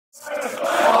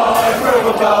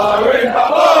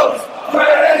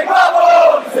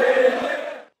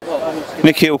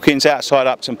Nick Hawkins, outside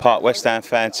Upton Park, West Ham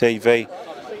Fan TV.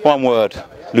 One word,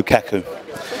 Lukaku.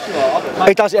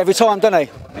 He does it every time, doesn't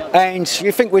he? And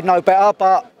you think we'd know better,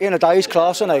 but in the day he's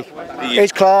class, isn't he?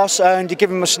 He's class, and you give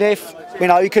him a sniff. You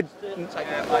know, you could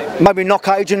maybe knock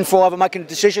Adrian for either making a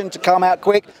decision to come out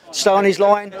quick, stay on his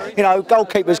line. You know,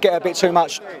 goalkeepers get a bit too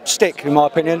much stick, in my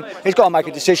opinion. He's got to make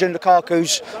a decision.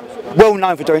 Lukaku's well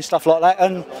known for doing stuff like that,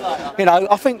 and you know,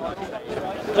 I think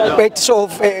it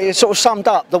sort of summed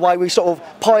up the way we sort of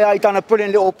Payet done a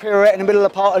brilliant little pirouette in the middle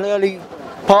of the part, an early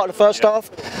part of the first half.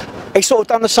 He sort of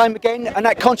done the same again, and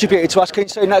that contributed to us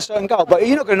conceding that certain goal. But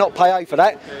you're not going to not pay for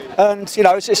that. And you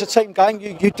know, it's a team game.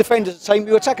 You defend as a team,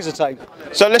 you attack as a team.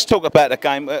 So let's talk about the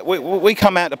game. We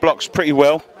come out the blocks pretty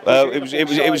well.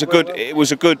 It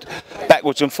was a good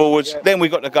backwards and forwards. Then we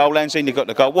got the goal. Lanzini got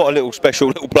the goal. What a little special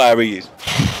little player he is.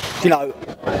 You know,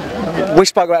 we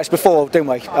spoke about this before, didn't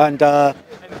we? And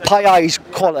Payet's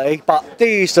quality, but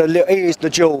he is the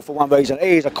jewel for one reason.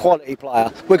 He is a quality player.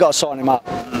 We've got to sign him up.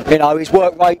 You know, his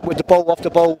work rate with the ball, off the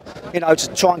ball, you know,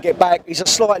 to try and get back. He's a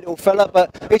slight little fella,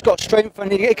 but he's got strength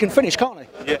and he can finish, can't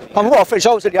he? Yeah. I mean, what a finish.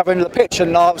 I was at the other end of the pitch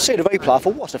and I see the replay. I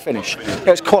thought, what a finish.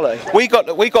 It's quality. We got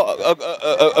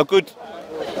a good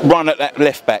run at that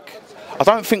left back. I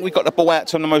don't think we got the ball out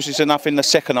to Moses enough in the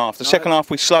second half. The second half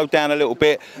we slowed down a little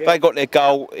bit. They got their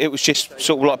goal. It was just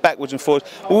sort of like backwards and forwards.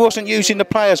 We wasn't using the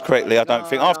players correctly, I don't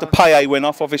think. After Payet went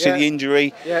off, obviously the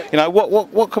injury. You know,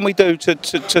 what can we do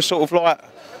to sort of like,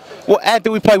 how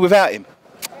do we play without him?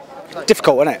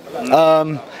 Difficult, isn't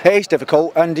it? It is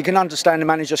difficult, and you can understand the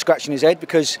manager scratching his head,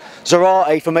 because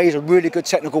Zarate, for me, is a really good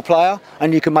technical player,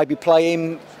 and you can maybe play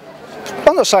him.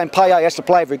 I'm not saying Payet has to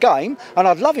play every game, and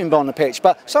I'd love him on the pitch,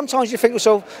 but sometimes you think to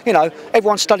yourself, you know,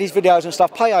 everyone studies videos and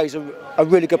stuff. Payet's a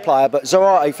really good player, but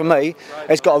Zarate, for me,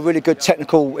 has got a really good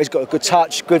technical, he's got a good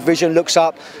touch, good vision, looks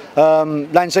up.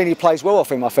 Lanzini plays well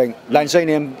off him, I think.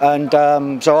 Lanzini and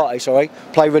Zarate, sorry,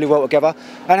 play really well together.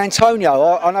 And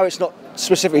Antonio, I know it's not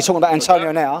specifically talking about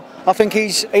Antonio now, I think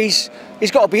he's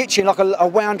got to be itching like a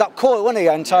wound-up coil, isn't he,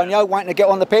 Antonio, waiting to get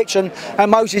on the pitch, and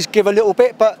Moses give a little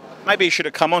bit, but maybe he should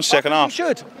have come on second half. He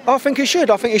should. I think he should.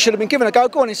 I think he should have been given a go.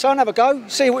 Go on, his son, have a go.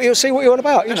 See what you're all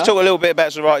about. Let's talk a little bit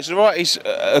about Zarate. Zarate's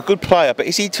a good player, but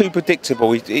is he too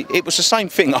predictable? It was the same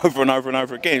thing over and over and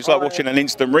over again. It's like watching an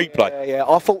instant replay. Yeah.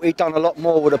 I thought he'd done a lot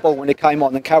more with the ball when he came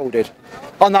on than Carroll did.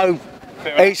 I know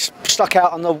he's stuck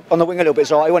out on the wing a little bit,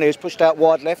 Zarate, when he was pushed out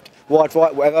wide left, wide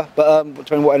right, whatever. But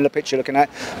depending what end of the pitch you're looking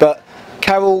at. But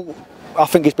Carroll, I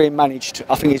think he's being managed.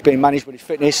 I think he's being managed with his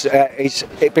fitness. He's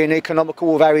being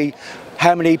economical with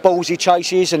how many balls he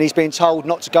chases, and he's been told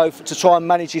not to go to try and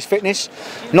manage his fitness,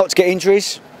 not to get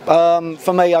injuries.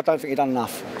 For me, I don't think he's done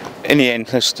enough. In the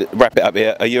end, let's wrap it up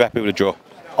here. Are you happy with the draw?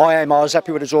 I am. I was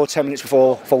happy with the draw 10 minutes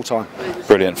before full time.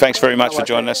 Brilliant. Thanks very much for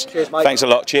joining us. Cheers, mate. Thanks a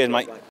lot. Cheers, mate.